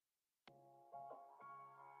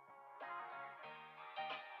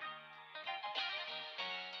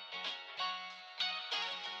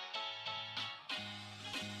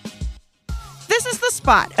This is The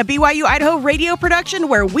Spot, a BYU Idaho radio production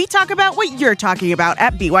where we talk about what you're talking about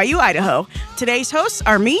at BYU Idaho. Today's hosts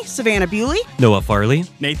are me, Savannah Bewley, Noah Farley,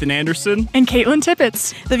 Nathan Andersen, and Kaitlyn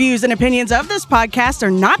Tippits. The views and opinions of this podcast are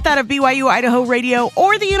not that of BYU Idaho Radio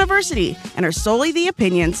or the university and are solely the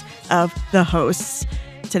opinions of the hosts.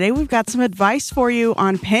 Today we've got some advice for you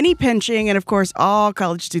on penny pinching, and of course all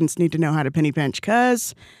college students need to know how to penny pinch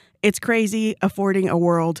because it's crazy affording a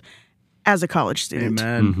world as a college student.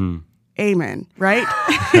 Amen. Mm-hmm. Amen, right?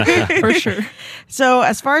 For sure. So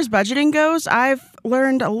as far as budgeting goes, I've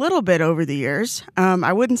learned a little bit over the years.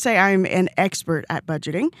 I wouldn't say I'm an expert at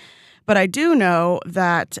budgeting, but I do know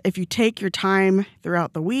that if you take your time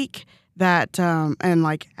throughout the week that and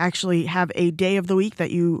like actually have a day of the week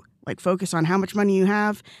that you like focus on how much money you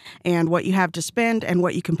have and what you have to spend and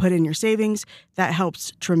what you can put in your savings, that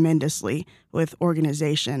helps tremendously with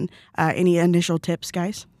organization. Any initial tips,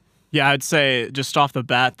 guys? Yeah, I'd say just off the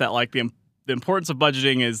bat that like the importance of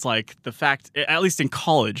budgeting is like the fact, at least in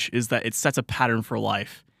college, is that it sets a pattern for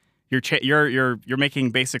life. You're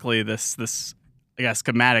making basically this I guess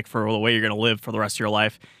schematic for the way you're going to live for the rest of your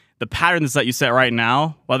life. The patterns that you set right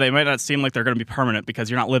now, while they might not seem like they're going to be permanent because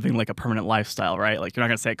you're not living like a permanent lifestyle, right? Like you're not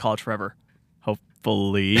going to stay at college forever,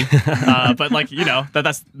 hopefully. But like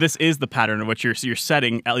this is the pattern of what you're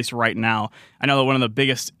setting at least right now. I know that one of the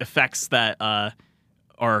biggest effects that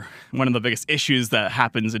or one of the biggest issues that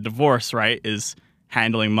happens in divorce, right, is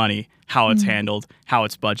handling money, how it's handled, how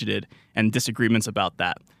it's budgeted, and disagreements about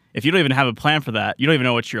that. If you don't even have a plan for that, you don't even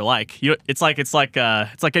know what you're like. It's like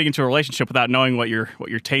getting into a relationship without knowing what your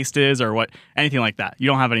taste is or what anything like that. You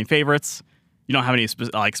don't have any favorites. You don't have any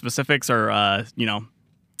specifics or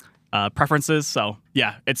preferences. So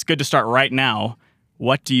yeah, it's good to start right now.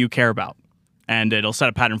 What do you care about? And it'll set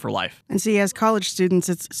a pattern for life. And see, as college students,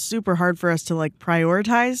 it's super hard for us to like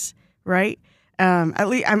prioritize, right? At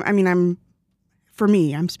least, I'm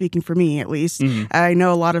speaking for me at least. Mm-hmm. I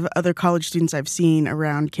know a lot of other college students I've seen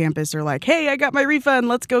around campus are like, hey, I got my refund.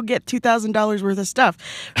 Let's go get $2,000 worth of stuff,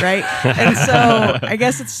 right? And so I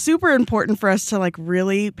guess it's super important for us to like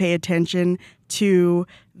really pay attention to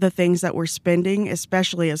the things that we're spending,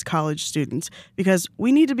 especially as college students, because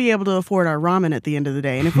we need to be able to afford our ramen at the end of the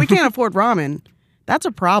day. And if we can't afford ramen, that's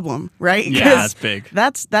a problem, right? Yeah, that's big.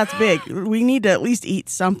 That's big. We need to at least eat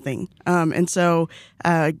something. And so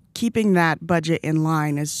keeping that budget in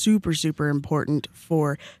line is super, super important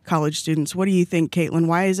for college students. What do you think, Kaitlyn?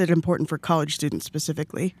 Why is it important for college students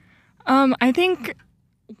specifically? I think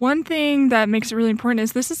one thing that makes it really important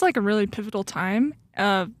is this is like a really pivotal time,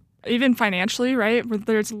 even financially, right? Where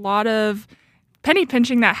there's a lot of penny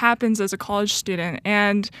pinching that happens as a college student.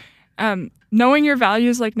 And knowing your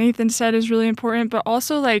values, like Nathan said, is really important. But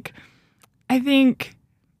also, like, I think,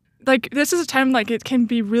 like, this is a time, like, it can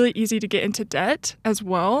be really easy to get into debt as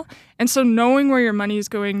well. And so knowing where your money is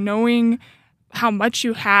going, knowing how much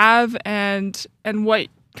you have and what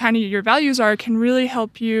kind of your values are can really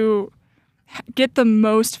help you get the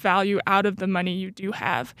most value out of the money you do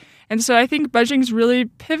have. And so I think budgeting is really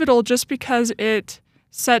pivotal just because it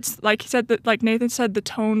sets, like he said, like Nathan said, the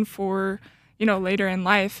tone for, later in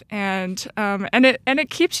life, and it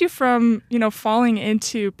keeps you from, falling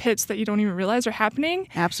into pits that you don't even realize are happening.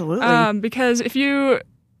 Absolutely. Because if you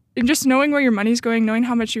just knowing where your money's going, knowing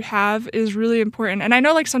how much you have is really important. And I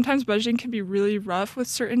know like sometimes budgeting can be really rough with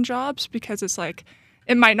certain jobs because it's like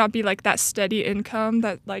it might not be like that steady income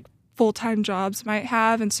that like full-time jobs might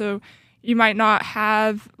have, and so you might not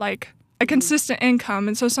have like a consistent income,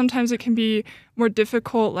 and so sometimes it can be more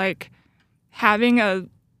difficult like having a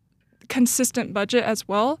consistent budget as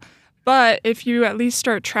well. But if you at least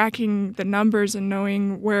start tracking the numbers and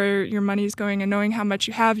knowing where your money's going and knowing how much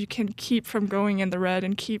you have, you can keep from going in the red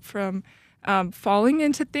and keep from falling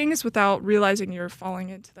into things without realizing you're falling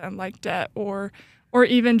into them, like debt or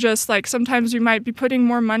even just like sometimes you might be putting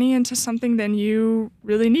more money into something than you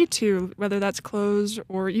really need to, whether that's clothes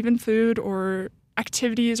or even food or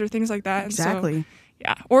activities or things like that. Exactly. And so,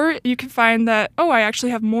 yeah. Or you can find that, I actually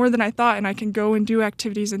have more than I thought and I can go and do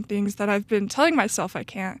activities and things that I've been telling myself I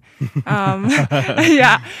can't.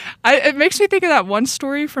 Yeah. It makes me think of that one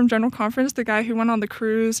story from General Conference, the guy who went on the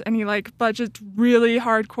cruise and he like budgeted really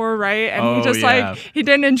hardcore, right? And he just he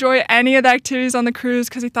didn't enjoy any of the activities on the cruise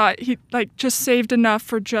because he thought he like just saved enough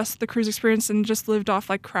for just the cruise experience and just lived off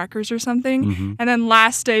like crackers or something. Mm-hmm. And then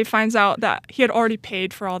last day finds out that he had already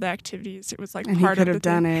paid for all the activities. It was like and part he could of have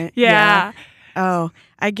done it. Yeah. Oh,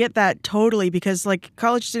 I get that totally because like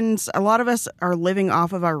college students, a lot of us are living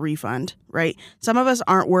off of our refund, right? Some of us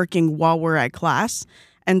aren't working while we're at class.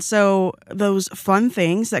 And so those fun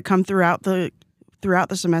things that come throughout the throughout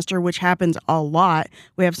the semester, which happens a lot.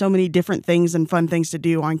 We have so many different things and fun things to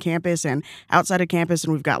do on campus and outside of campus,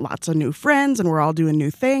 and we've got lots of new friends, and we're all doing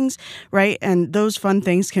new things, right? And those fun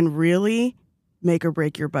things can really make or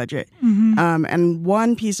break your budget. And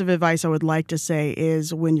one piece of advice I would like to say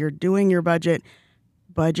is when you're doing your budget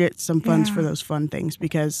some funds for those fun things,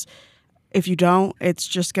 because if you don't,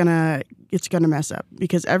 it's gonna mess up,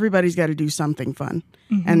 because everybody's got to do something fun,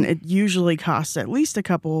 and it usually costs at least a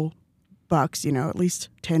couple bucks, at least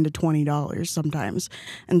 $10 to $20 sometimes.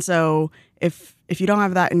 And so if you don't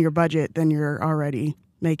have that in your budget, then you're already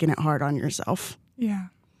making it hard on yourself. Yeah.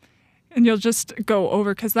 And you'll just go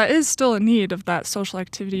over, because that is still a need of that social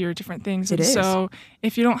activity or different things. It is. So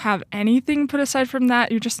if you don't have anything put aside from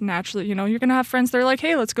that, you're just naturally, you're going to have friends that are like,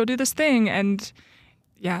 hey, let's go do this thing. And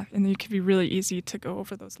yeah, and it can be really easy to go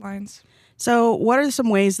over those lines. So what are some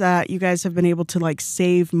ways that you guys have been able to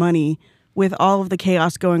save money with all of the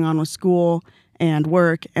chaos going on with school and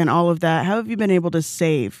work and all of that? How have you been able to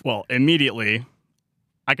save? Well, immediately,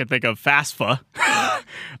 I could think of FAFSA.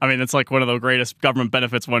 I mean, it's like one of the greatest government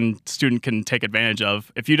benefits one student can take advantage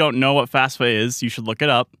of. If you don't know what FAFSA is, you should look it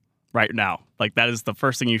up right now. That is the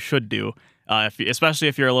first thing you should do, especially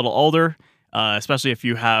if you're a little older, especially if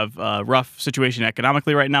you have a rough situation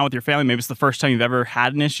economically right now with your family. Maybe it's the first time you've ever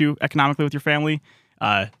had an issue economically with your family.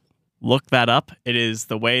 Look that up. It is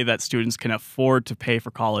the way that students can afford to pay for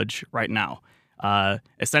college right now.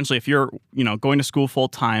 Essentially, if you're going to school full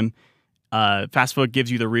time, FAFSA gives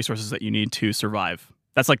you the resources that you need to survive.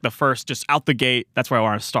 That's the first, just out the gate. That's where I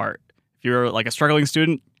want to start. If you're a struggling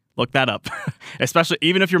student, look that up. Especially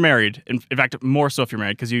even if you're married. In fact, more so if you're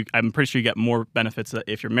married, because I'm pretty sure you get more benefits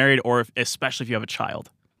if you're married, or especially if you have a child.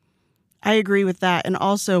 I agree with that, and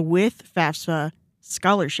also with FAFSA,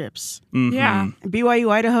 scholarships. Yeah.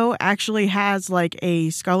 BYU Idaho actually has a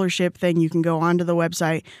scholarship thing. You can go onto the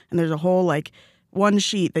website, and there's a whole one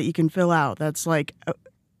sheet that you can fill out that's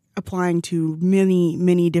applying to many,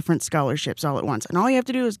 many different scholarships all at once. And all you have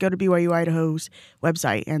to do is go to BYU Idaho's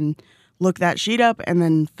website and look that sheet up and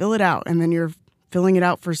then fill it out. And then you're filling it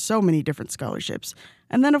out for so many different scholarships.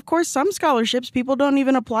 And then, of course, some scholarships people don't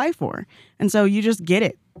even apply for. And so you just get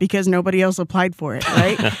it because nobody else applied for it,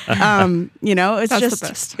 right? It's That's just, the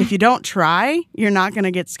best. if you don't try, you're not going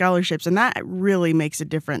to get scholarships. And that really makes a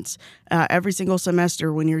difference every single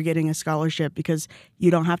semester when you're getting a scholarship, because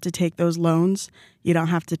you don't have to take those loans. You don't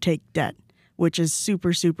have to take debt, which is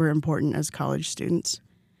super, super important as college students.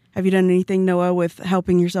 Have you done anything, Noah, with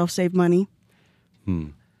helping yourself save money?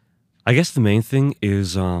 I guess the main thing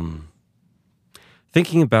is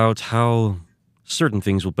thinking about how certain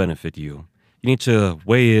things will benefit you. You need to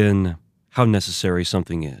weigh in how necessary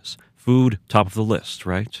something is. Food, top of the list,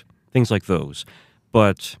 right? Things like those.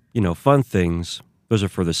 But, fun things, those are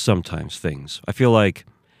for the sometimes things. I feel like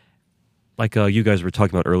you guys were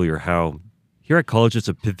talking about earlier, how here at college it's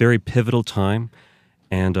a very pivotal time,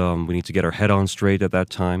 and we need to get our head on straight at that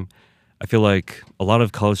time. I feel like a lot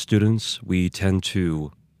of college students, we tend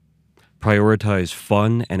to prioritize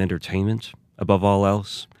fun and entertainment above all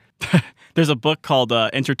else. There's a book called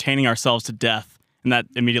Entertaining Ourselves to Death, and that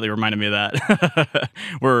immediately reminded me of that.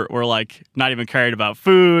 we're not even caring about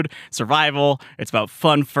food, survival. It's about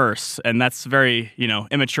fun first, and that's very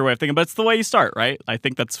immature way of thinking. But it's the way you start, right? I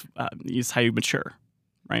think that's is how you mature,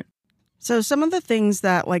 right? So some of the things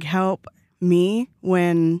that help me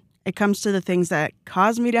when it comes to the things that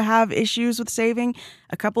cause me to have issues with saving,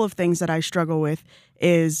 a couple of things that I struggle with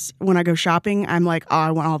is when I go shopping, I'm like, oh,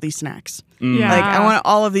 I want all these snacks. Yeah. I want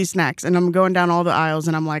all of these snacks. And I'm going down all the aisles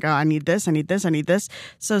and I'm like, oh, I need this, I need this, I need this.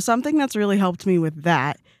 So something that's really helped me with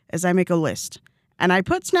that is I make a list. And I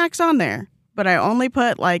put snacks on there, but I only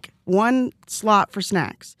put one slot for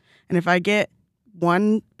snacks. And if I get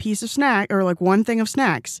one piece of snack or one thing of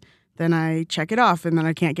snacks, then I check it off and then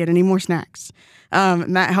I can't get any more snacks.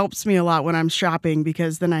 And that helps me a lot when I'm shopping,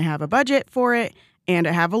 because then I have a budget for it and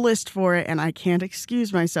I have a list for it, and I can't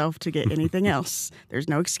excuse myself to get anything else. There's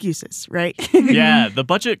no excuses, right? Yeah, the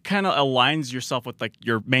budget kind of aligns yourself with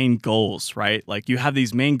your main goals, right? You have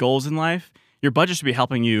these main goals in life. Your budget should be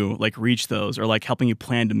helping you reach those, or helping you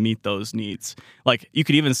plan to meet those needs. You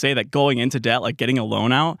could even say that going into debt, getting a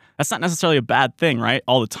loan out, that's not necessarily a bad thing, right?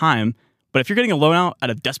 All the time. But if you're getting a loan out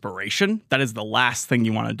out of desperation, that is the last thing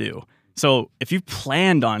you want to do. So if you've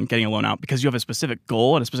planned on getting a loan out because you have a specific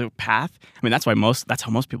goal and a specific path, I mean, that's how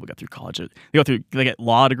most people get through college. They get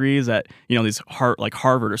law degrees at, these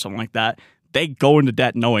Harvard or something like that. They go into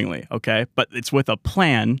debt knowingly, okay? But it's with a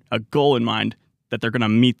plan, a goal in mind that they're going to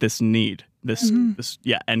meet this need, this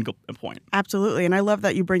end point. Absolutely. And I love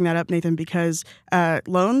that you bring that up, Nathan, because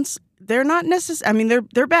loans, they're not necessary. I mean,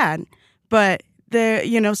 they're bad, but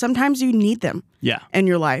sometimes you need them Yeah. in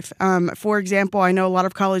your life. For example, I know a lot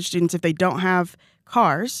of college students, if they don't have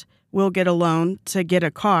cars, will get a loan to get a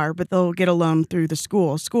car, but they'll get a loan through the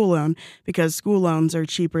school loan, because school loans are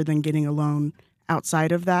cheaper than getting a loan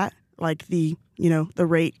outside of that, like the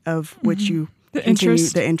rate of which you continue,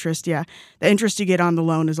 the interest. Yeah. The interest you get on the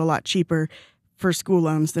loan is a lot cheaper for school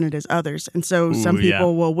loans than it is others. And so some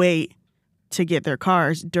people will wait to get their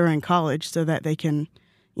cars during college so that they can,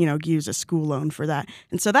 use a school loan for that.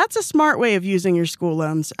 And so that's a smart way of using your school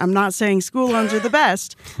loans. I'm not saying school loans are the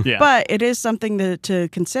best, but it is something to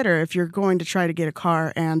consider if you're going to try to get a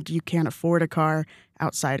car and you can't afford a car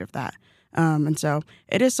outside of that. And so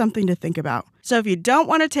it is something to think about. So if you don't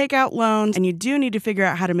want to take out loans and you do need to figure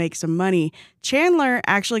out how to make some money, Chandler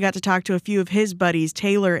actually got to talk to a few of his buddies,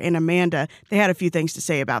 Taylor and Amanda. They had a few things to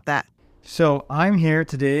say about that. So I'm here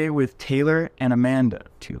today with Taylor and Amanda,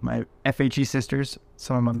 two of my FHE sisters,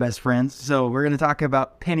 some of my best friends. So we're going to talk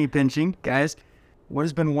about penny pinching. Guys, what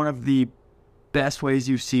has been one of the best ways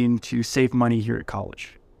you've seen to save money here at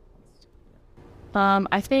college?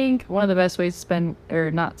 I think one of the best ways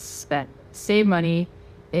to save money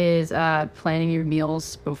is planning your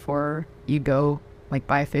meals before you go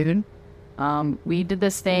buy food. We did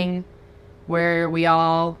this thing where we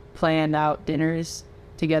all planned out dinners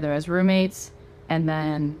together as roommates, and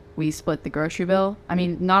then we split the grocery bill. I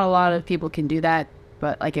mean, not a lot of people can do that,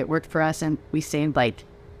 but it worked for us, and we saved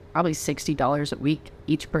probably $60 a week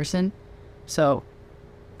each person. So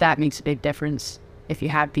that makes a big difference if you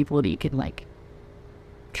have people that you can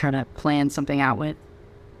try to plan something out with.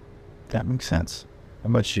 That makes sense. How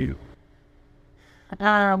about you?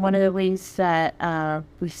 One of the ways that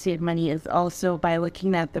we save money is also by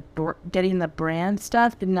looking at getting the brand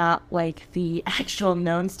stuff and not the actual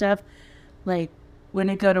known stuff. When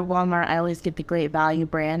I go to Walmart, I always get the Great Value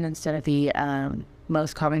brand instead of the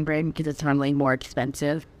most common brand, because it's normally more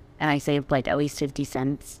expensive, and I save at least 50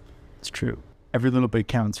 cents. It's true. Every little bit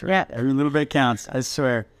counts, right? Yeah. Every little bit counts, I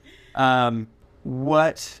swear.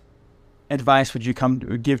 What advice would you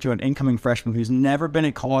give to an incoming freshman who's never been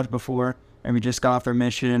at college before, maybe just got off their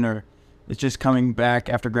mission, or is just coming back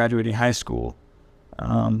after graduating high school?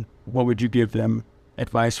 What would you give them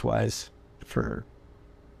advice-wise for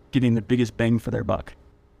getting the biggest bang for their buck?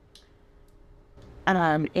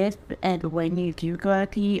 If and when you do go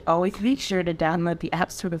out to eat, always make sure to download the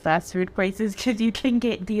apps for the fast food places, because you can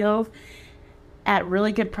get deals at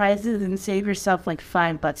really good prices and save yourself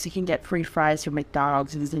 $5. You can get free fries from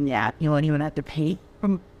McDonald's using the app. You won't even have to pay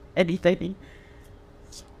from anything.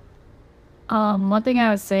 One thing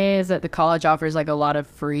I would say is that the college offers a lot of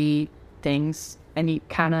free things, and you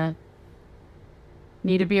kind of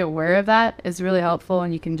need to be aware of that. It's really helpful,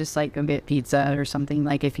 and you can just go get pizza or something.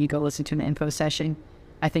 If you go listen to an info session,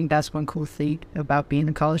 I think that's one cool thing about being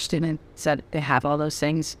a college student, is that they have all those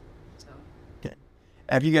things. Okay.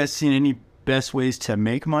 Have you guys seen any best ways to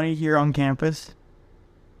make money here on campus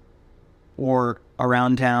or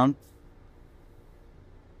around town?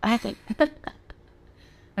 I think.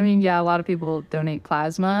 I mean, yeah, a lot of people donate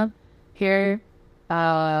plasma here.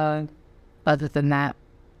 Other than that,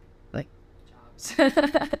 jobs.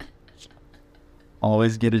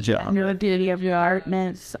 Always get a job. The beauty of your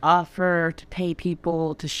apartments offer to pay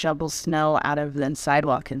people to shovel snow out of the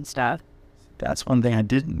sidewalk and stuff. That's one thing I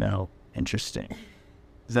didn't know. Interesting.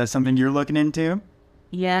 Is that something you're looking into?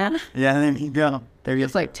 Yeah. Yeah, there you go.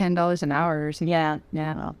 It's $10 an hour or something.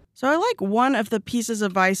 Yeah. So I like one of the pieces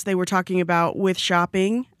of advice they were talking about with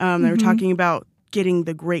shopping. They were talking about getting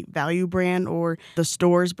the Great Value brand or the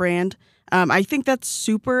store's brand. I think that's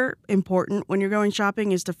super important when you're going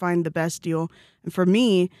shopping, is to find the best deal. And for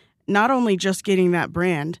me, not only just getting that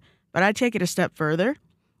brand, but I take it a step further.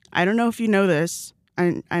 I don't know if you know this.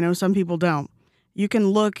 I know some people don't. You can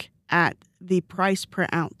look at the price per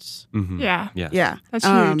ounce. Mm-hmm. Yeah. Yes. Yeah. That's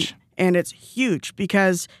huge. And it's huge,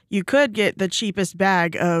 because you could get the cheapest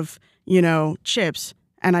bag of, chips.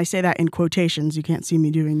 And I say that in quotations. You can't see me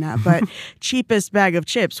doing that. But cheapest bag of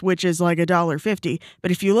chips, which is $1.50. But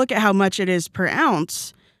if you look at how much it is per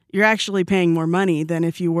ounce, you're actually paying more money than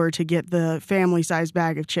if you were to get the family-sized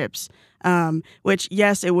bag of chips. Which,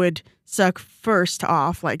 yes, it would suck first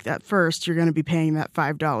off. At first, you're going to be paying that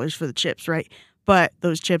 $5 for the chips, right? But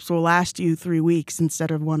those chips will last you 3 weeks instead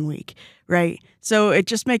of 1 week, right? So it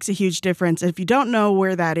just makes a huge difference. If you don't know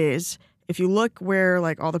where that is, if you look where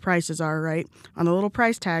all the prices are, right, on the little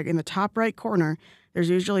price tag in the top right corner, there's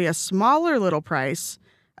usually a smaller little price,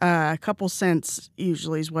 a couple cents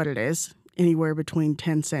usually is what it is, anywhere between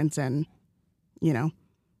 10 cents and,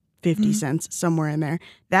 50 cents, somewhere in there.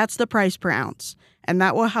 That's the price per ounce. And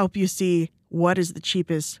that will help you see what is the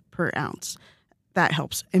cheapest per ounce. that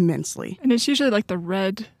helps immensely. And it's usually like the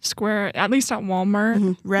red square, at least at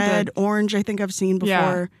Walmart. Red, orange, I think I've seen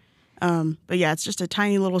before. But yeah, it's just a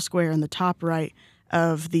tiny little square in the top right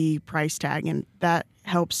of the price tag, and that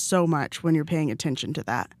helps so much when you're paying attention to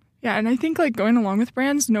that. Yeah, and I think like going along with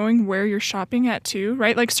brands, knowing where you're shopping at too,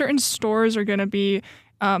 right? Like certain stores are going to be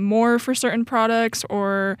more for certain products,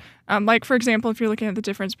 or like for example, if you're looking at the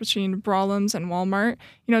difference between Brawlham's and Walmart,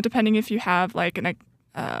 depending if you have like an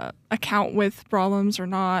account with Brawlham's or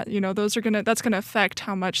not, that's gonna affect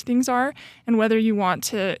how much things are and whether you want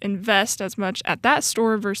to invest as much at that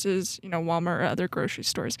store versus Walmart or other grocery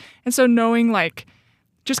stores. And so knowing like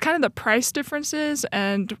just kind of the price differences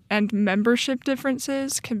and membership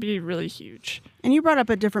differences can be really huge. And you brought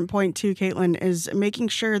up a different point too, Kaitlyn, is making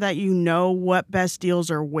sure that you know what best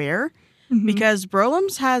deals are where, because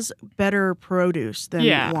Brawlham's has better produce than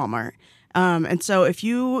Walmart. And so if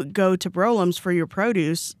you go to Brawlham's for your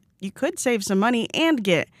produce, you could save some money and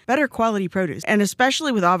get better quality produce. And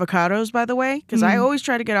especially with avocados, by the way, because I always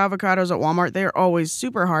try to get avocados at Walmart. They're always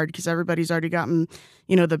super hard because everybody's already gotten,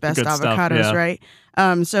 the best Good avocados, stuff, yeah.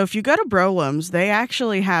 right? So if you go to Brawlham's, they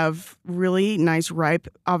actually have really nice ripe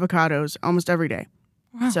avocados almost every day.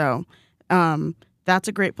 Wow. So that's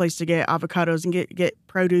a great place to get avocados and get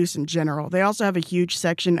produce in general. They also have a huge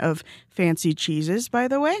section of fancy cheeses, by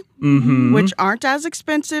the way, which aren't as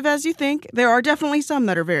expensive as you think. There are definitely some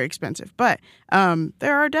that are very expensive, but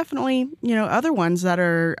there are definitely, other ones that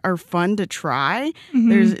are fun to try.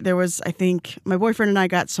 There was, I think, my boyfriend and I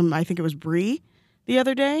got some, I think it was brie the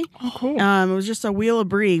other day. Oh, cool. It was just a wheel of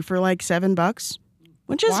brie for like $7.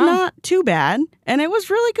 Which is not too bad, and it was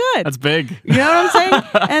really good. That's big. You know what I'm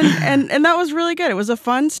saying? and that was really good. It was a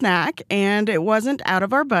fun snack, and it wasn't out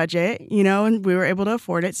of our budget, and we were able to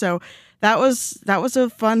afford it. So that was a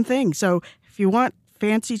fun thing. So if you want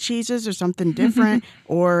fancy cheeses or something different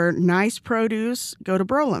or nice produce, go to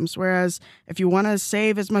Brawlham's. Whereas if you want to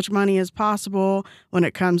save as much money as possible when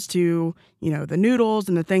it comes to, the noodles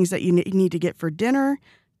and the things that you need to get for dinner,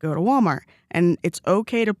 go to Walmart. And it's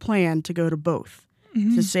okay to plan to go to both.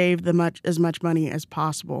 To save as much money as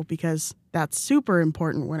possible, because that's super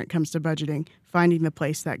important when it comes to budgeting, finding the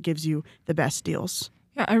place that gives you the best deals.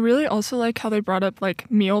 Yeah, I really also like how they brought up like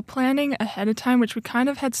meal planning ahead of time, which we kind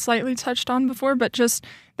of had slightly touched on before, but just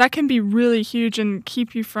that can be really huge and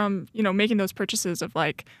keep you from, making those purchases of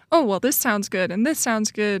like, oh, well, this sounds good and this sounds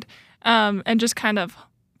good, and just kind of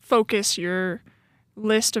focus your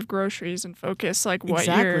list of groceries and focus like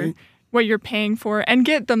what you're paying for and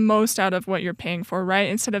get the most out of what you're paying for, right?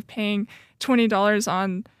 Instead of paying $20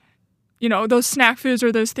 on, those snack foods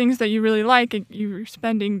or those things that you really like, you're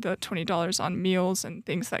spending the $20 on meals and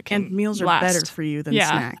things that can And meals are last. better for you than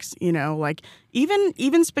snacks, like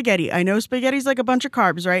even spaghetti. I know spaghetti's like a bunch of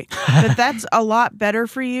carbs, right? But that's a lot better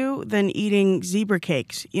for you than eating zebra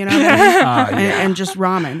cakes, what I mean? And just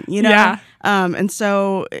ramen, Yeah. And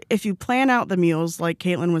so if you plan out the meals like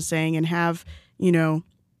Kaitlyn was saying and have,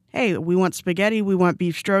 hey, we want spaghetti, we want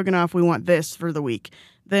beef stroganoff, we want this for the week.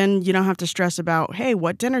 Then you don't have to stress about, hey,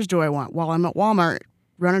 what dinners do I want while I'm at Walmart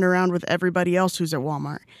running around with everybody else who's at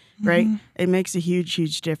Walmart, right? It makes a huge,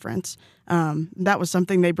 huge difference. That was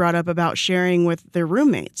something they brought up about sharing with their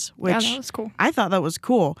roommates, which that was cool. I thought that was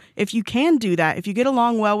cool. If you can do that, if you get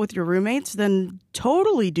along well with your roommates, then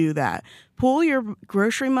totally do that. Pull your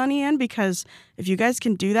grocery money in, because if you guys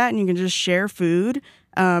can do that and you can just share food,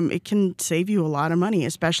 it can save you a lot of money,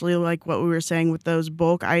 especially like what we were saying with those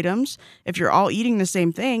bulk items. If you're all eating the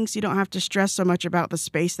same things, you don't have to stress so much about the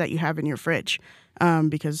space that you have in your fridge,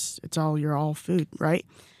 because it's your all food, right?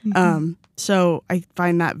 So I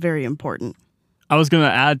find that very important. I was going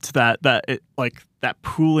to add to that that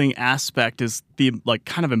pooling aspect is the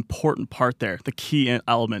kind of important part there, the key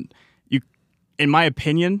element. In my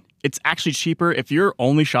opinion, it's actually cheaper if you're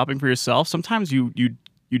only shopping for yourself. Sometimes you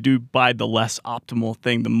do buy the less optimal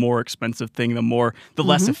thing, the more expensive thing, the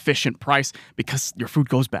less efficient price, because your food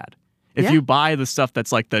goes bad. If you buy the stuff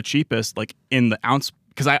that's like the cheapest, like in the ounce,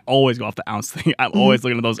 because I always go off the ounce thing. I'm always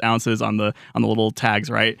looking at those ounces on the little tags,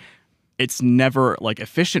 right? It's never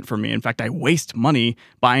efficient for me. In fact, I waste money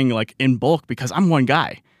buying in bulk because I'm one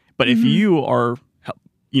guy. But if you are,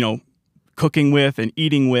 cooking with and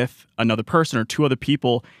eating with another person or two other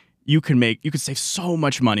people, you can save so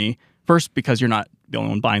much money. First, because you're not the only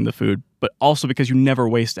one buying the food, but also because you never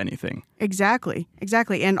waste anything. Exactly.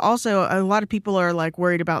 And also, a lot of people are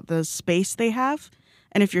worried about the space they have.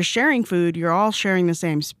 And if you're sharing food, you're all sharing the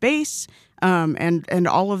same space, and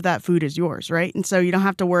all of that food is yours, right? And so you don't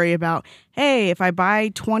have to worry about, hey, if I buy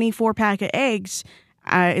 24 pack of eggs,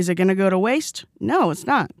 Is it going to go to waste? No, it's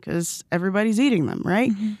not, because everybody's eating them,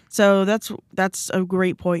 right? So that's a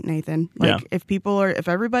great point, Nathan. Like if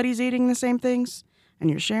everybody's eating the same things and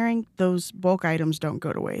you're sharing, those bulk items don't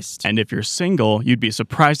go to waste. And if you're single, you'd be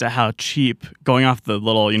surprised at how cheap going off the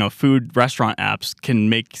little, food restaurant apps can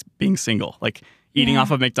make being single. Like eating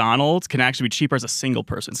off of McDonald's can actually be cheaper as a single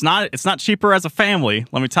person. It's not cheaper as a family,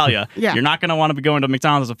 let me tell you. You're not going to want to be going to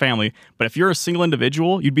McDonald's as a family. But if you're a single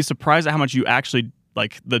individual, you'd be surprised at how much you actually,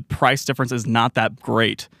 like, the price difference is not that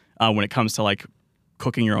great when it comes to, like,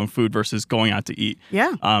 cooking your own food versus going out to eat.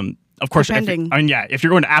 Yeah. Of course, if Depending. you're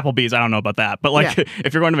going to Applebee's, I don't know about that. But, like,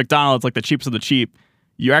 if you're going to McDonald's, like the cheapest of the cheap,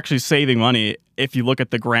 you're actually saving money if you look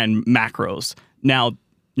at the grand macros. Now,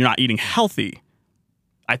 you're not eating healthy.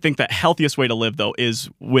 I think that healthiest way to live, though, is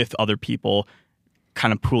with other people,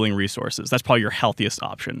 kind of pooling resources. That's probably your healthiest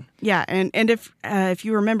option. Yeah, and if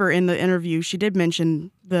you remember in the interview, she did mention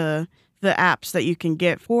the apps that you can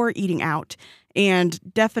get for eating out. And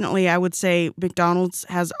definitely, I would say McDonald's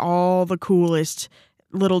has all the coolest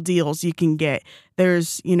little deals you can get.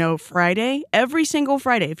 There's, Friday, every single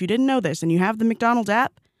Friday. If you didn't know this and you have the McDonald's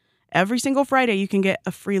app, every single Friday you can get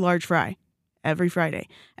a free large fry. Every Friday.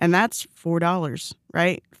 And that's $4,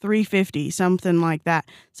 right? $3.50, something like that.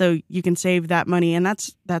 So you can save that money, and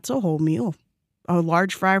that's a whole meal. A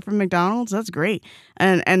large fry from McDonald's, that's great.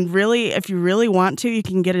 And really, if you really want to, you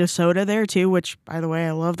can get a soda there too, which, by the way,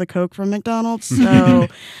 I love the Coke from McDonald's. So,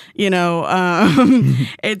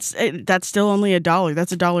 that's still only $1.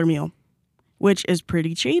 That's $1 meal, which is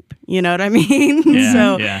pretty cheap. You know what I mean?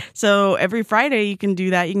 So every Friday you can do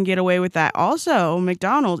that. You can get away with that. Also,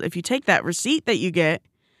 McDonald's, if you take that receipt that you get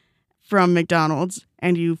from McDonald's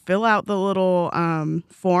and you fill out the little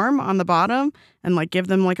form on the bottom and like give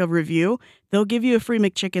them like a review, they'll give you a free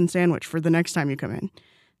McChicken sandwich for the next time you come in.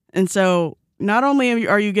 And so not only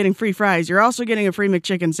are you getting free fries, you're also getting a free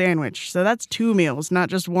McChicken sandwich. So that's 2 meals, not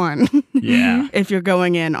just one. Yeah. If you're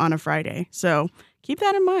going in on a Friday. So keep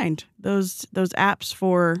that in mind. Those apps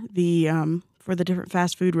for the different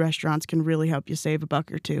fast food restaurants can really help you save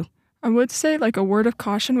 $1 or $2. I would say, like, a word of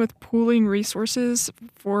caution with pooling resources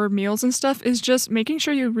for meals and stuff is just making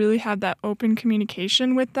sure you really have that open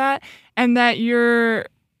communication with that, and that you're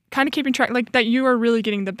kind of keeping track, like, that you are really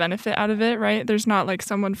getting the benefit out of it, right? There's not like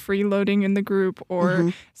someone freeloading in the group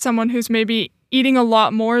or someone who's maybe eating a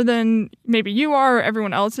lot more than maybe you are or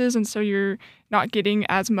everyone else is, and so you're not getting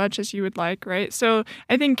as much as you would like, right? So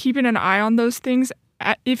I think keeping an eye on those things,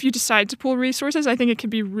 if you decide to pool resources, I think it can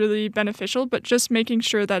be really beneficial, but just making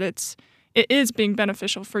sure that it is being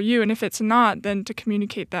beneficial for you. And if it's not, then to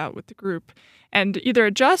communicate that with the group and either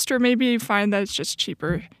adjust or maybe find that it's just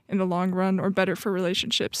cheaper in the long run or better for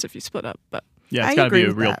relationships if you split up. But yeah, it's got to be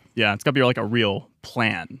a real, it's got to be like a real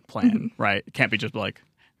plan, right? It can't be just like,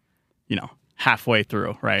 halfway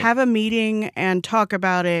through, right? Have a meeting and talk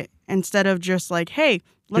about it instead of just like, hey,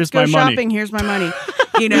 let's go shopping. Here's my money.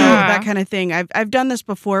 That kind of thing. I've done this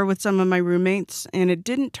before with some of my roommates, and it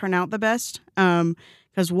didn't turn out the best.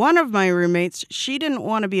 Because one of my roommates, she didn't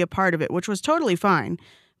want to be a part of it, which was totally fine.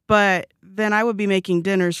 But then I would be making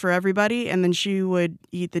dinners for everybody, and then she would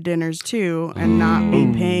eat the dinners too and not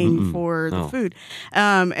be paying for the food.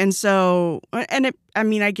 I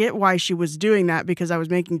get why she was doing that because I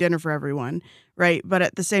was making dinner for everyone, right? But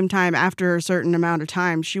at the same time, after a certain amount of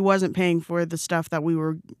time, she wasn't paying for the stuff that we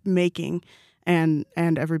were making. And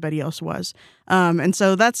everybody else was. And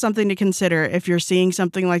so that's something to consider if you're seeing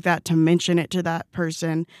something like that, to mention it to that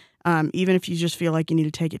person, even if you just feel like you need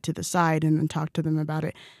to take it to the side and then talk to them about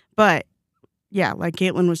it. But yeah, like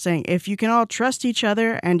Kaitlyn was saying, if you can all trust each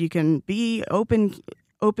other and you can be open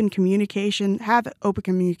communication, have open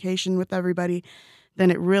communication with everybody,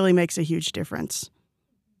 then it really makes a huge difference.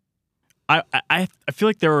 I feel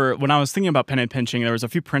like when I was thinking about penny pinching, there was a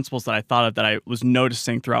few principles that I thought of that I was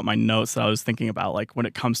noticing throughout my notes that I was thinking about, like when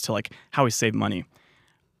it comes to like how we save money.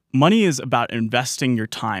 Money is about investing your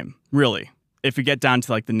time, really. If you get down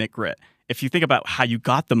to like the nit grit, if you think about how you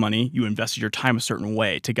got the money, you invested your time a certain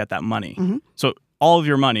way to get that money. So all of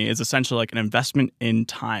your money is essentially like an investment in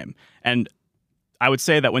time. And I would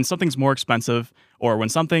say that when something's more expensive or when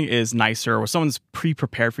something is nicer or someone's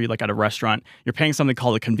pre-prepared for you, like at a restaurant, you're paying something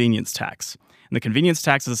called a convenience tax. And the convenience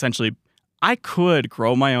tax is essentially, I could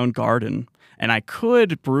grow my own garden and I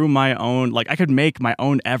could brew my own, like I could make my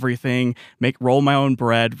own everything, roll my own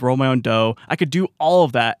bread, roll my own dough. I could do all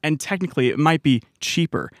of that. And technically it might be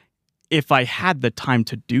cheaper if I had the time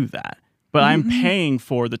to do that. But I'm paying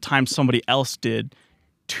for the time somebody else did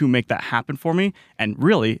to make that happen for me. And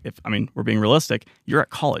really, we're being realistic, you're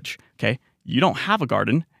at college, okay? You don't have a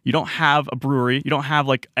garden, you don't have a brewery, you don't have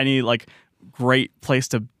like any like great place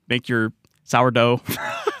to make your sourdough.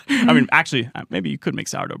 I mean, actually, maybe you could make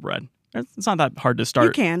sourdough bread. It's not that hard to start.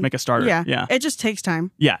 You can. Make a starter. Yeah. It just takes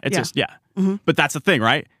time. Yeah. It's just, But that's the thing,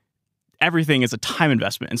 right? Everything is a time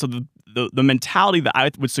investment. And so the mentality that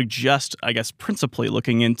I would suggest, I guess, principally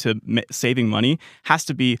looking into saving money has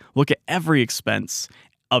to be look at every expense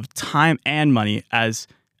of time and money as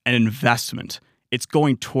an investment. It's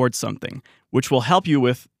going towards something, which will help you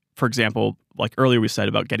with, for example, like earlier we said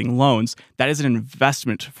about getting loans. That is an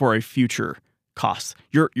investment for a future cost.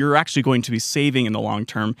 You're actually going to be saving in the long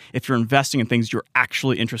term if you're investing in things you're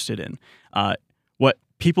actually interested in. What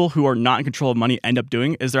people who are not in control of money end up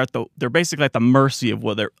doing is they're basically at the mercy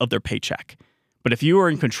of their paycheck. But if you are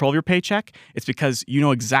in control of your paycheck, it's because you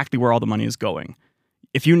know exactly where all the money is going.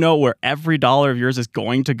 If you know where every dollar of yours is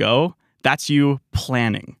going to go, that's you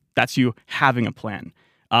planning. That's you having a plan.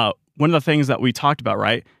 One of the things that we talked about,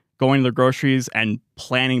 right? Going to the groceries and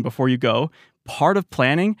planning before you go. Part of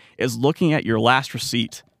planning is looking at your last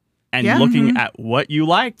receipt and looking at what you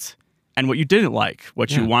liked and what you didn't like,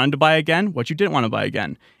 what you wanted to buy again, what you didn't want to buy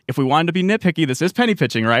again. If we wanted to be nitpicky, this is penny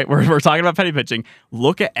pitching, right? We're talking about penny pitching.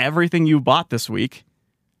 Look at everything you bought this week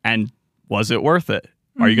and was it worth it?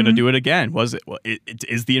 Are you going to do it again?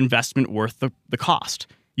 Is the investment worth the cost?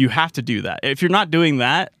 You have to do that. If you're not doing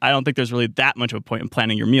that, I don't think there's really that much of a point in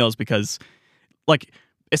planning your meals because, like,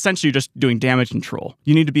 essentially you're just doing damage control.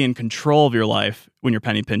 You need to be in control of your life when you're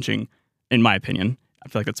penny pinching, in my opinion. I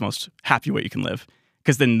feel like that's the most happy way you can live.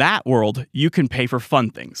 Because in that world, you can pay for fun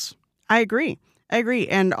things. I agree.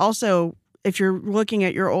 And also, if you're looking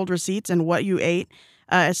at your old receipts and what you ate,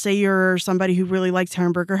 say you're somebody who really likes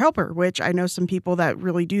Hamburger Helper, which I know some people that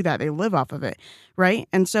really do that. They live off of it, right?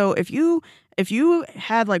 And so if you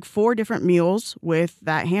had like 4 different meals with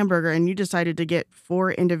that hamburger and you decided to get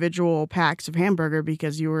 4 individual packs of hamburger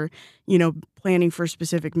because you were, planning for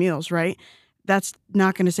specific meals, right? That's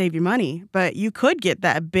not going to save you money, but you could get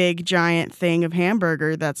that big giant thing of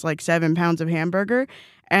hamburger that's like 7 pounds of hamburger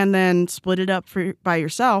and then split it up by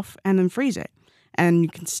yourself and then freeze it. And you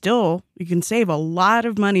can save a lot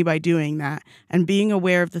of money by doing that and being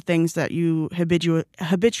aware of the things that you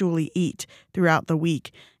habitually eat throughout the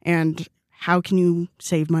week. And how can you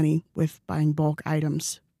save money with buying bulk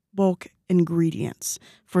items, bulk ingredients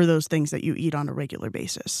for those things that you eat on a regular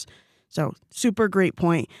basis? So super great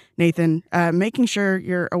point, Nathan. Making sure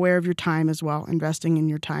you're aware of your time as well, investing in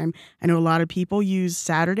your time. I know a lot of people use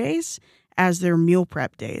Saturdays as their meal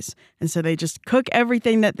prep days. And so they just cook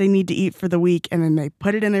everything that they need to eat for the week and then they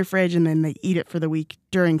put it in their fridge and then they eat it for the week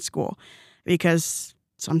during school. Because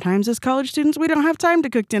sometimes as college students, we don't have time to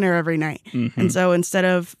cook dinner every night. And so instead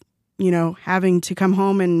of, having to come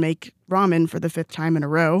home and make ramen for the 5th time in a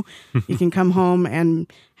row, you can come home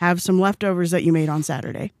and have some leftovers that you made on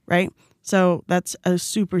Saturday, right? So that's a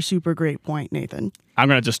super, super great point, Nathan. I'm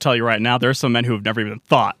going to just tell you right now, there are some men who have never even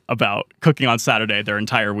thought about cooking on Saturday their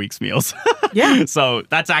entire week's meals. Yeah. So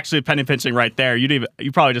that's actually penny pinching right there. You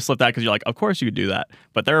probably just slipped that because you're like, of course you could do that.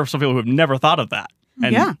 But there are some people who have never thought of that.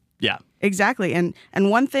 And yeah. Exactly. And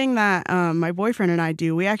one thing that my boyfriend and I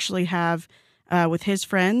do, we actually have with his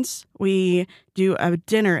friends, we do a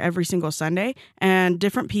dinner every single Sunday, and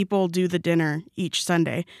different people do the dinner each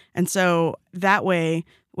Sunday. And so that way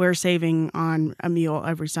we're saving on a meal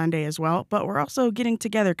every Sunday as well, but we're also getting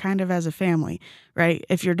together kind of as a family, right?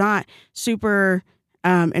 If you're not super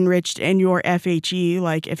enriched in your FHE,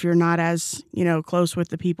 like if you're not as, close with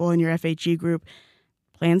the people in your FHE group,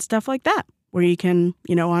 plan stuff like that where you can,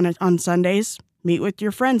 on Sundays, meet with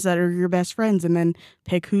your friends that are your best friends and then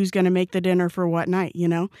pick who's going to make the dinner for what night,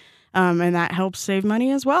 and that helps save money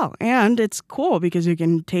as well. And it's cool because you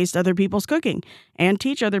can taste other people's cooking and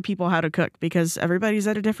teach other people how to cook because everybody's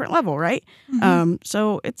at a different level, right?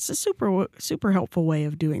 So it's a super, super helpful way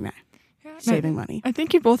of doing that, saving money. I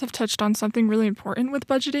think you both have touched on something really important with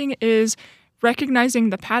budgeting is recognizing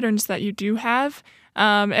the patterns that you do have.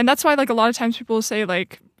 And that's why, a lot of times people say,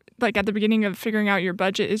 like at the beginning of figuring out your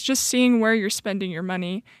budget is just seeing where you're spending your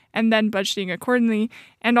money and then budgeting accordingly.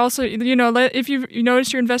 And also, if you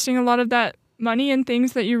notice you're investing a lot of that money in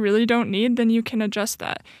things that you really don't need, then you can adjust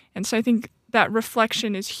that. And so I think that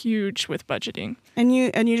reflection is huge with budgeting. And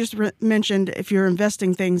you just mentioned if you're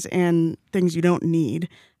investing things in things you don't need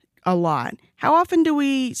a lot. How often do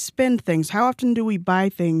we spend things? How often do we buy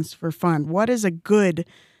things for fun? What is a good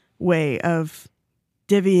way of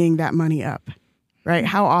divvying that money up? Right?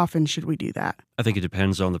 How often should we do that? I think it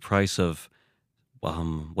depends on the price of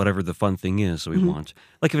whatever the fun thing is that we want.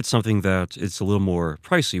 Like if it's something that it's a little more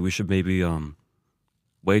pricey, we should maybe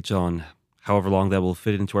wait on however long that will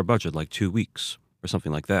fit into our budget, like 2 weeks or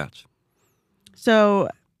something like that. So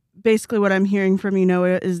basically what I'm hearing from you,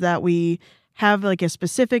 Noah, is that we have like a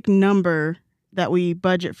specific number that we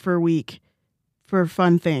budget for a week for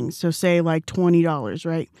fun things. So say like $20,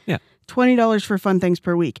 right? Yeah. $20 for fun things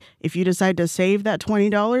per week. If you decide to save that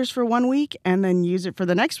 $20 for 1 week and then use it for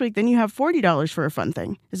the next week, then you have $40 for a fun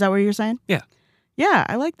thing. Is that what you're saying? Yeah. Yeah,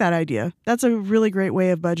 I like that idea. That's a really great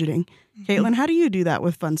way of budgeting. Kaitlyn, how do you do that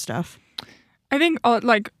with fun stuff? I think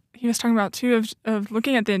like he was talking about too of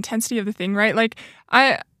looking at the intensity of the thing, right? Like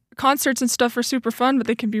concerts and stuff are super fun, but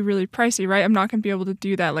they can be really pricey, right? I'm not going to be able to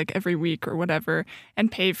do that like every week or whatever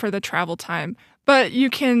and pay for the travel time. But you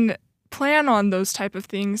can plan on those type of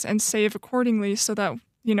things and save accordingly so that,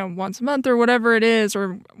 you know, once a month or whatever it is,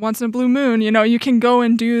 or once in a blue moon, you know, you can go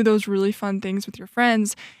and do those really fun things with your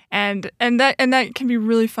friends. And that can be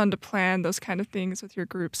really fun to plan those kind of things with your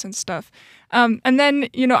groups and stuff. And then,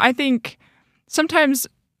 you know, I think sometimes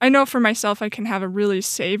I know for myself, I can have a really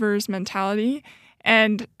savers mentality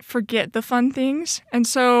and forget the fun things. And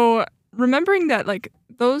so remembering that like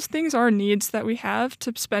those things are needs that we have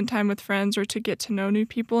to spend time with friends or to get to know new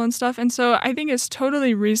people and stuff. And so I think it's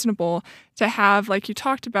totally reasonable to have, like you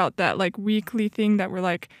talked about, that like weekly thing that we're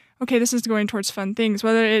like, okay, this is going towards fun things,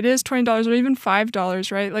 whether it is $20 or even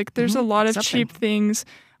 $5, right? Like there's a lot of cheap things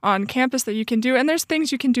on campus that you can do. And there's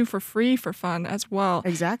things you can do for free for fun as well.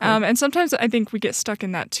 Exactly. And sometimes I think we get stuck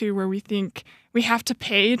in that too, where we think we have to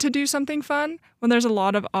pay to do something fun when there's a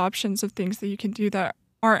lot of options of things that you can do that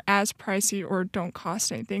aren't as pricey or don't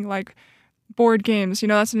cost anything, like board games. You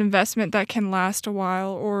know, that's an investment that can last a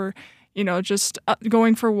while, or, you know, just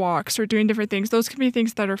going for walks or doing different things. Those can be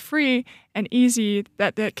things that are free and easy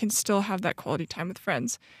that can still have that quality time with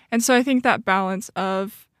friends. And so I think that balance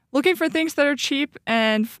of looking for things that are cheap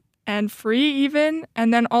and free even,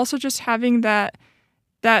 and then also just having that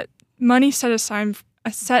money set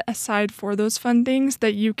aside for those fun things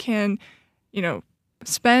that you can, you know,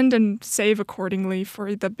 spend and save accordingly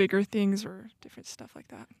for the bigger things or different stuff like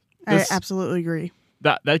that. I absolutely agree.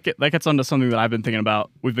 That gets onto something that I've been thinking about.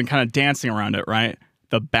 We've been kind of dancing around it, right?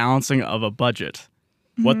 The balancing of a budget.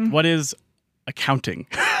 What is accounting?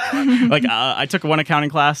 Like I took one accounting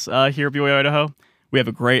class here at BYU Idaho. We have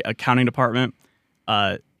a great accounting department.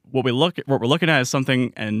 What we're looking at is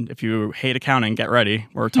something, and if you hate accounting, get ready.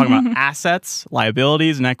 We're talking about assets,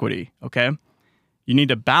 liabilities, and equity. Okay. You need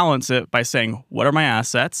to balance it by saying, what are my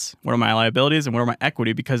assets, what are my liabilities, and what are my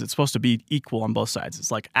equity, because it's supposed to be equal on both sides.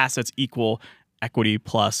 It's like assets equal equity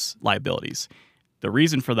plus liabilities. The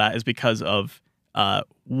reason for that is because of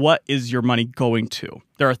what is your money going to?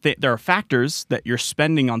 There are factors that you're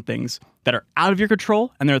spending on things that are out of your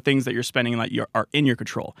control, and there are things that you're spending that are in your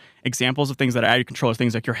control. Examples of things that are out of your control are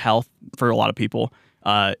things like your health for a lot of people.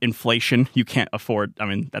 Inflation, you can't afford. I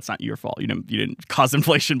mean, that's not your fault. You didn't cause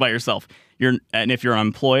inflation by yourself. And if you're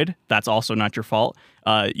unemployed, that's also not your fault.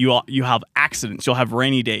 You have accidents. You'll have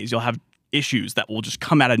rainy days. You'll have issues that will just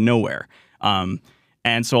come out of nowhere.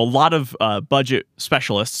 And so a lot of budget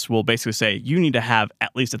specialists will basically say you need to have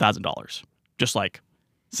at least $1,000, just like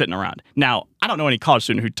sitting around. Now, I don't know any college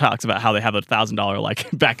student who talks about how they have $1,000 like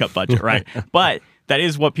backup budget, right? But that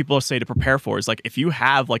is what people say to prepare for. Is like if you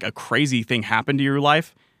have like a crazy thing happen to your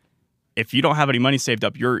life, if you don't have any money saved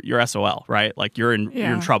up, you're SOL, right? Like you're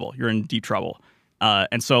in trouble. You're in deep trouble.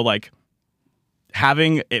 And so like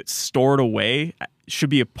having it stored away should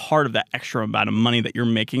be a part of that extra amount of money that you're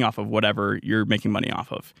making off of whatever you're making money off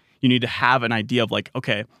of. You need to have an idea of like,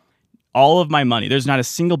 okay, all of my money, there's not a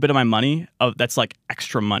single bit of my money that's like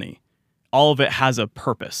extra money. All of it has a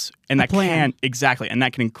purpose, and that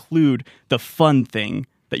can include the fun thing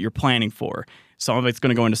that you're planning for. Some of it's going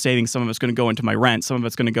to go into savings, some of it's going to go into my rent, some of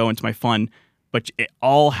it's going to go into my fun, but it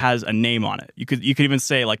all has a name on it. You could even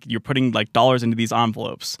say like you're putting like dollars into these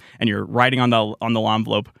envelopes, and you're writing on the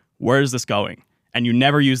envelope, where is this going? And you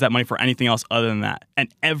never use that money for anything else other than that.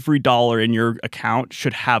 And every dollar in your account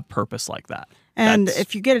should have purpose like that. And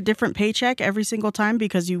if you get a different paycheck every single time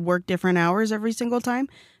because you work different hours every single time,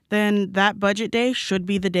 then that budget day should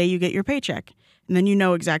be the day you get your paycheck. And then you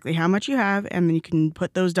know exactly how much you have, and then you can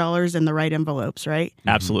put those dollars in the right envelopes, right?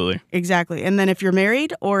 Absolutely. Exactly. And then if you're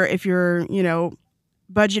married or if you're,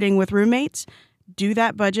 budgeting with roommates, do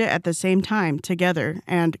that budget at the same time together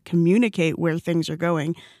and communicate where things are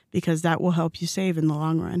going, because that will help you save in the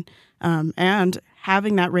long run. And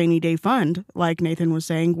having that rainy day fund, like Nathan was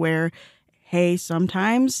saying, where hey,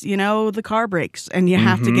 sometimes, the car breaks and you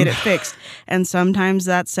have to get it fixed. And sometimes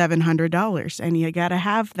that's $700 and you got to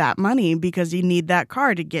have that money because you need that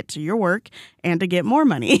car to get to your work and to get more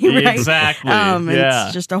money, right? Exactly.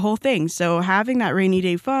 It's just a whole thing. So having that rainy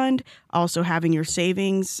day fund, also having your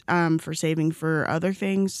savings for saving for other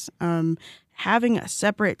things, having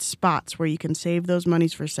separate spots where you can save those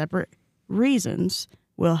monies for separate reasons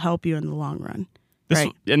will help you in the long run.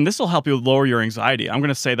 This will help you lower your anxiety. I'm going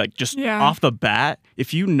to say that just off the bat,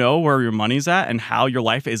 if you know where your money's at and how your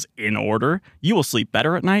life is in order, you will sleep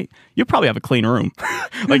better at night. You'll probably have a clean room.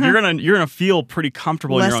 Like you're gonna feel pretty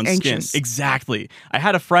comfortable in your own anxious. skin. Exactly. I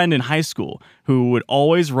had a friend in high school who would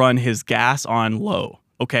always run his gas on low.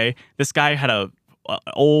 Okay, this guy had a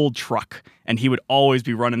old truck, and he would always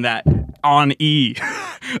be running that on E.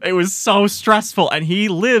 It was so stressful, and he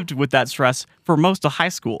lived with that stress for most of high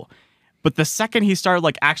school. But the second he started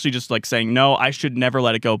actually just saying, no, I should never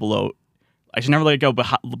let it go below. I should never let it go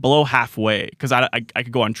below halfway, because I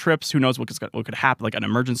could go on trips. Who knows what could happen, like an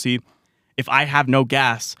emergency. If I have no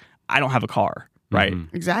gas, I don't have a car, right?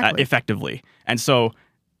 Exactly. Effectively. And so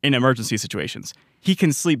in emergency situations, he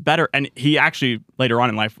can sleep better. And he actually later on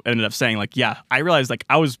in life ended up saying I realized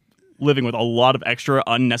I was living with a lot of extra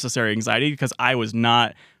unnecessary anxiety because I was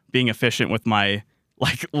not being efficient with my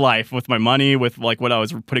life, with my money, with what I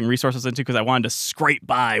was putting resources into, because I wanted to scrape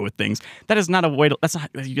by with things. That is not a way to,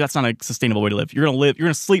 that's not a sustainable way to live. You're going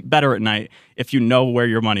to sleep better at night if you know where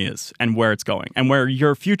your money is and where it's going and where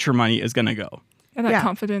your future money is going to go. And that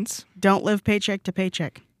confidence. Don't live paycheck to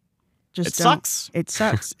paycheck. It sucks. It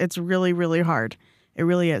sucks. It's really, really hard. It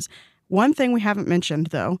really is. One thing we haven't mentioned,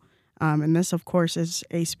 though, and this, of course, is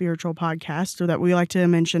a spiritual podcast, so that we like to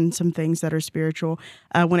mention some things that are spiritual.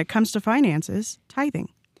 When it comes to finances, tithing.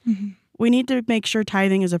 Mm-hmm. We need to make sure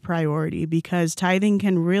tithing is a priority, because tithing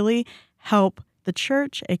can really help the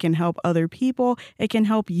church. It can help other people. It can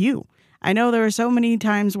help you. I know there are so many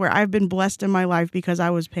times where I've been blessed in my life because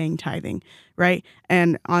I was paying tithing, right?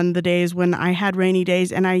 And on the days when I had rainy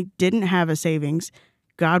days and I didn't have a savings,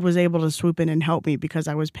 God was able to swoop in and help me because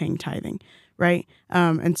I was paying tithing, right?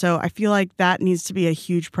 And so I feel like that needs to be a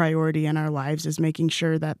huge priority in our lives, is making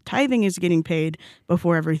sure that tithing is getting paid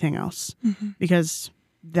before everything else, because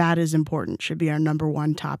that is important, should be our number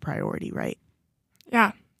one top priority, right?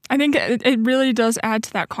 Yeah. I think it really does add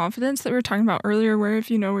to that confidence that we were talking about earlier, where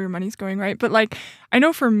if you know where your money's going, right? But I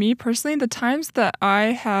know for me personally, the times that I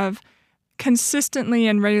have consistently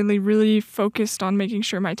and regularly really focused on making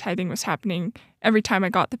sure my tithing was happening every time I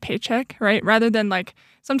got the paycheck, right? Rather than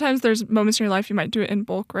sometimes there's moments in your life you might do it in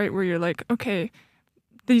bulk, right? Where you're okay,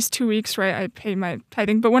 these 2 weeks, right, I pay my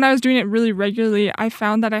tithing. But when I was doing it really regularly, I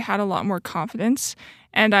found that I had a lot more confidence,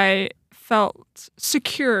 and I felt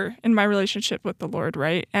secure in my relationship with the Lord,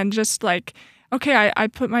 right? And just okay, I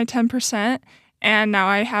put my 10%, and now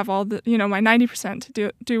I have all the, my 90%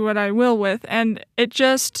 to do what I will with. And it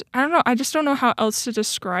just, I don't know, I just don't know how else to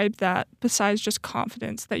describe that besides just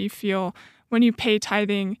confidence that you feel when you pay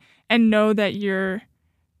tithing and know that you're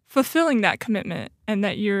fulfilling that commitment and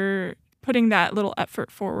that you're putting that little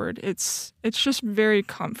effort forward. It's just very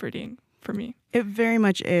comforting for me. It very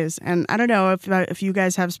much is. And I don't know if you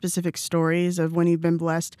guys have specific stories of when you've been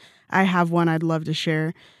blessed. I have one I'd love to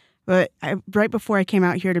share. But right before I came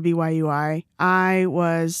out here to BYUI, I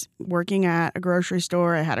was working at a grocery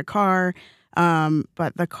store. I had a car.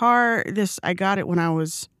 But the car, I got it when I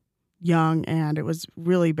was young, and it was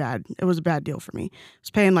really bad. It was a bad deal for me. I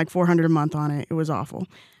was paying $400 a month on it. It was awful.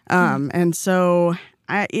 And so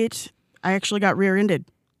I actually got rear-ended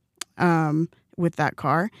with that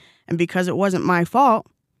car. And because it wasn't my fault,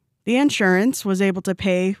 the insurance was able to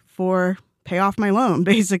pay off my loan,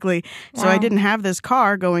 basically. Wow. So I didn't have this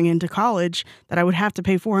car going into college that I would have to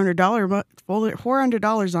pay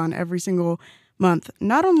 $400 on every single month.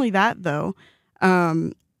 Not only that, though,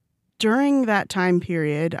 during that time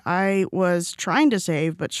period, I was trying to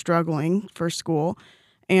save but struggling for school.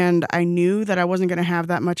 And I knew that I wasn't going to have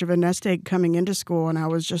that much of a nest egg coming into school. And I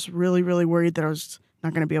was just really, really worried that I was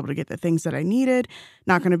not going to be able to get the things that I needed,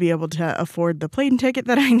 not going to be able to afford the plane ticket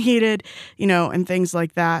that I needed, and things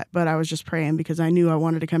like that. But I was just praying because I knew I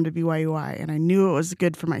wanted to come to BYUI, and I knew it was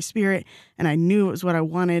good for my spirit, and I knew it was what I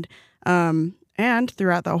wanted. And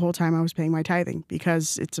throughout the whole time I was paying my tithing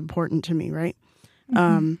because it's important to me, right?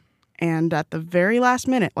 Mm-hmm. And at the very last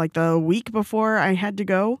minute, the week before I had to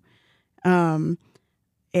go, an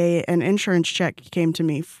insurance check came to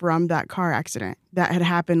me from that car accident that had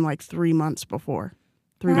happened 3 months before.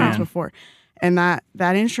 3 months before. And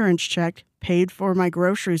that insurance check paid for my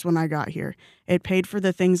groceries when I got here. It paid for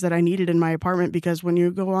the things that I needed in my apartment, because when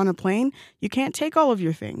you go on a plane, you can't take all of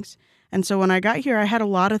your things. And so when I got here, I had a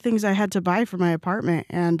lot of things I had to buy for my apartment.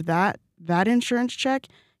 And that insurance check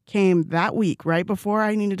came that week, right before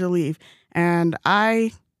I needed to leave. And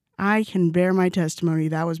I can bear my testimony.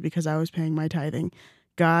 That was because I was paying my tithing.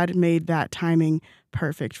 God made that timing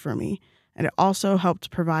perfect for me. And it also helped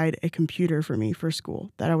provide a computer for me for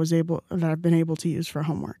school that I've been able to use for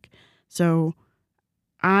homework. So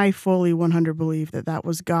I fully 100 believe that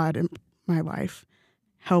was God in my life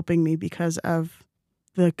helping me because of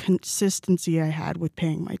the consistency I had with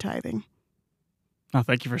paying my tithing. Oh,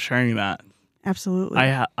 thank you for sharing that. Absolutely.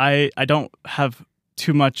 I don't have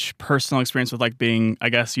too much personal experience with like being, I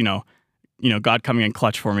guess, God coming in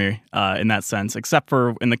clutch for me in that sense, except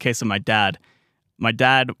for in the case of my dad. My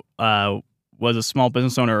dad was a small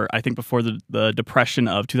business owner, I think, before the Depression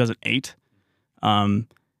of 2008. And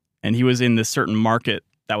he was in this certain market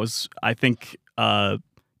that was, I think,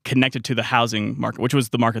 connected to the housing market, which was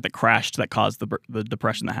the market that crashed that caused the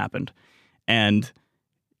depression that happened. And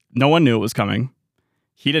no one knew it was coming.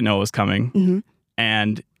 He didn't know it was coming. Mm-hmm.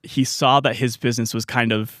 And he saw that his business was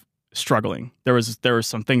kind of struggling. There were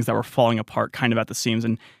some things that were falling apart kind of at the seams,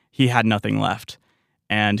 and he had nothing left.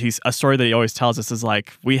 And he's a story that he always tells us is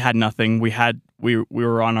like, we had nothing. We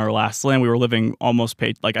were on our last limb. We were living almost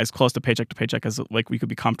as close to paycheck as like we could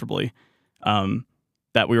be comfortably.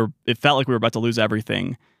 It felt like we were about to lose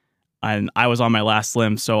everything. And I was on my last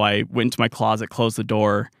limb. So I went into my closet, closed the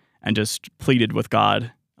door, and just pleaded with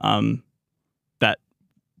God that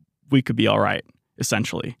we could be all right,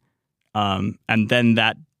 essentially. And then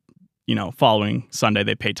that, following Sunday,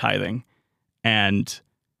 they paid tithing. And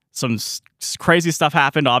some crazy stuff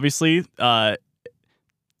happened, obviously.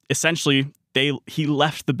 Essentially, he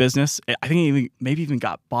left the business. I think he maybe even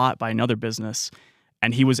got bought by another business.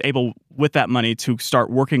 And he was able, with that money, to start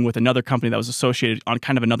working with another company that was associated on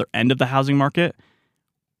kind of another end of the housing market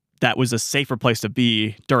that was a safer place to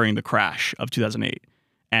be during the crash of 2008.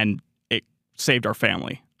 And it saved our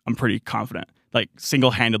family. I'm pretty confident. Like,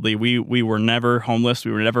 single-handedly, we were never homeless.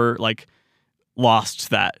 We were never, lost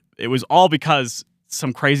that. It was all because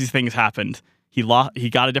some crazy things happened. He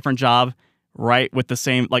got a different job, right, with the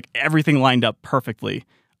same, everything lined up perfectly.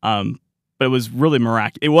 But it was really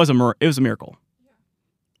miraculous. It was a miracle.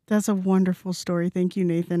 That's a wonderful story. Thank you,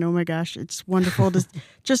 Nathan. Oh my gosh, it's wonderful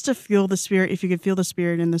to feel the Spirit. If you could feel the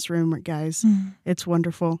Spirit in this room, guys, it's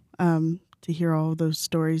wonderful to hear all those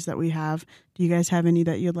stories that we have. Do you guys have any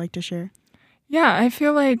that you'd like to share? Yeah, I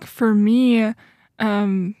feel like for me,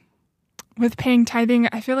 with paying tithing,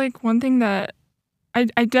 I feel like one thing that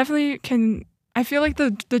I definitely can. I feel like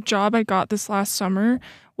the job I got this last summer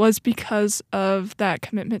was because of that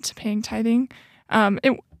commitment to paying tithing.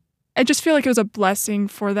 I just feel like it was a blessing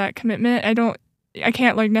for that commitment. I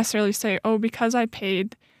can't necessarily say, oh, because I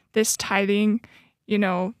paid this tithing,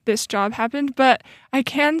 this job happened. But I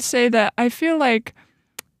can say that I feel like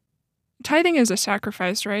tithing is a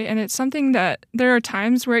sacrifice, right? And it's something that there are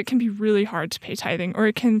times where it can be really hard to pay tithing, or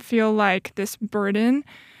it can feel like this burden.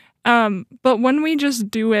 But when we just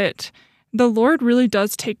do it, the Lord really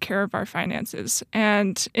does take care of our finances,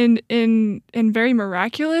 and in very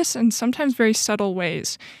miraculous and sometimes very subtle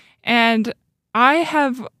ways. And I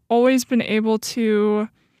have always been able to,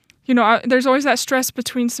 there's always that stress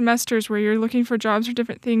between semesters where you're looking for jobs or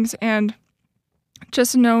different things, and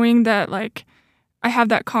just knowing that I have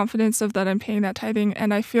that confidence of that I'm paying that tithing,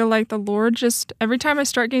 and I feel like the Lord just, every time I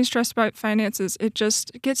start getting stressed about finances, it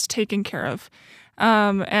just gets taken care of.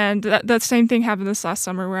 And that same thing happened this last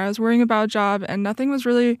summer where I was worrying about a job and nothing was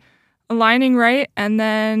really aligning right. And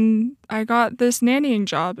then I got this nannying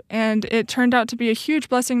job, and it turned out to be a huge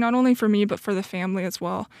blessing, not only for me, but for the family as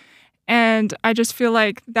well. And I just feel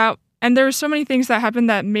like that, and there were so many things that happened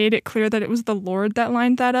that made it clear that it was the Lord that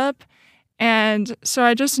lined that up. And so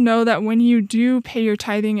I just know that when you do pay your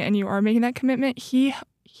tithing and you are making that commitment, he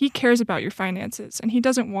cares about your finances, and he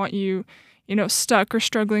doesn't want you, stuck or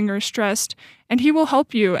struggling or stressed. And he will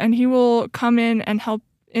help you, and he will come in and help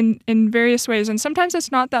in various ways. And sometimes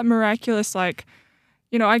it's not that miraculous, I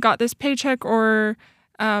got this paycheck, or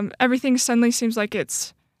everything suddenly seems like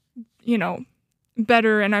it's,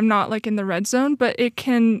 better and I'm not in the red zone, but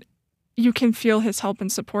you can feel his help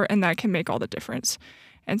and support, and that can make all the difference.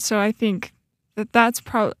 And so I think that's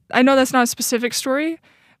probably, I know that's not a specific story,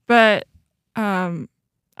 but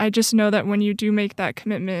I just know that when you do make that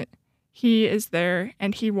commitment, he is there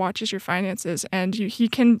and he watches your finances, and he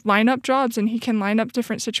can line up jobs, and he can line up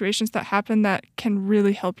different situations that happen that can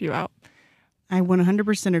really help you out. I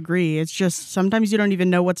 100% agree. It's just sometimes you don't even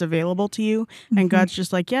know what's available to you. And God's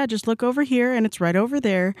just just look over here and it's right over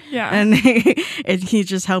there. Yeah. And he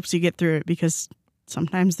just helps you get through it, because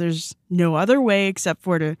sometimes there's no other way except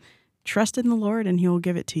for to trust in the Lord, and he'll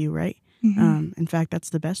give it to you, right? In fact, that's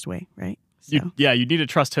the best way, right? So. You need to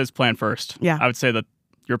trust his plan first. Yeah. I would say that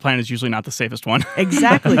your plan is usually not the safest one.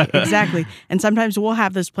 Exactly. And sometimes we'll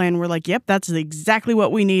have this plan, we're like, yep, that's exactly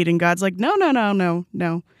what we need. And God's like, no.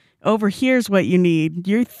 Over here's what you need.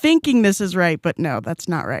 You're thinking this is right, but no, that's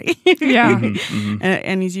not right. Yeah.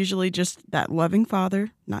 And he's usually just that loving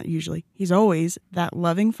father. Not usually. He's always that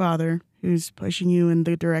loving father who's pushing you in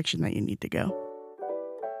the direction that you need to go.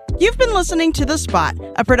 You've been listening to The Spot,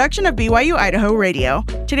 a production of BYU Idaho Radio.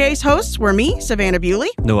 Today's hosts were me, Savannah Bewley,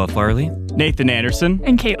 Noah Farley, Nathan Andersen,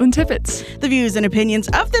 And Kaitlyn Tippits. The views and opinions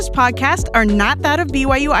of this podcast are not that of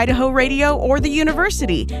BYU Idaho Radio or the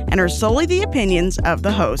university and are solely the opinions of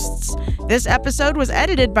the hosts. This episode was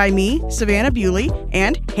edited by me, Savannah Bewley,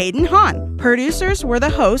 and Hayden Hahn. Producers were the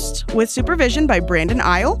hosts with supervision by Brandon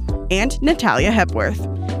Isle and Natalia Hepworth.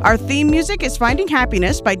 Our theme music is Finding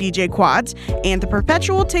Happiness by DJ Quads and The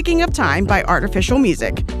Perpetual Ticking of Time by Artificial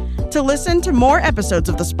Music. To listen to more episodes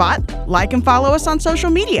of The Spot, like and follow us on social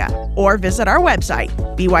media or visit our website,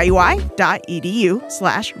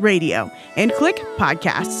 byui.edu/radio, and click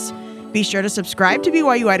podcasts. Be sure to subscribe to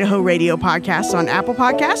BYU Idaho Radio podcasts on Apple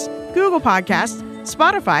Podcasts, Google Podcasts,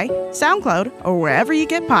 Spotify, SoundCloud, or wherever you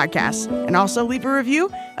get podcasts. And also leave a review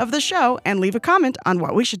of the show and leave a comment on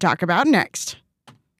what we should talk about next.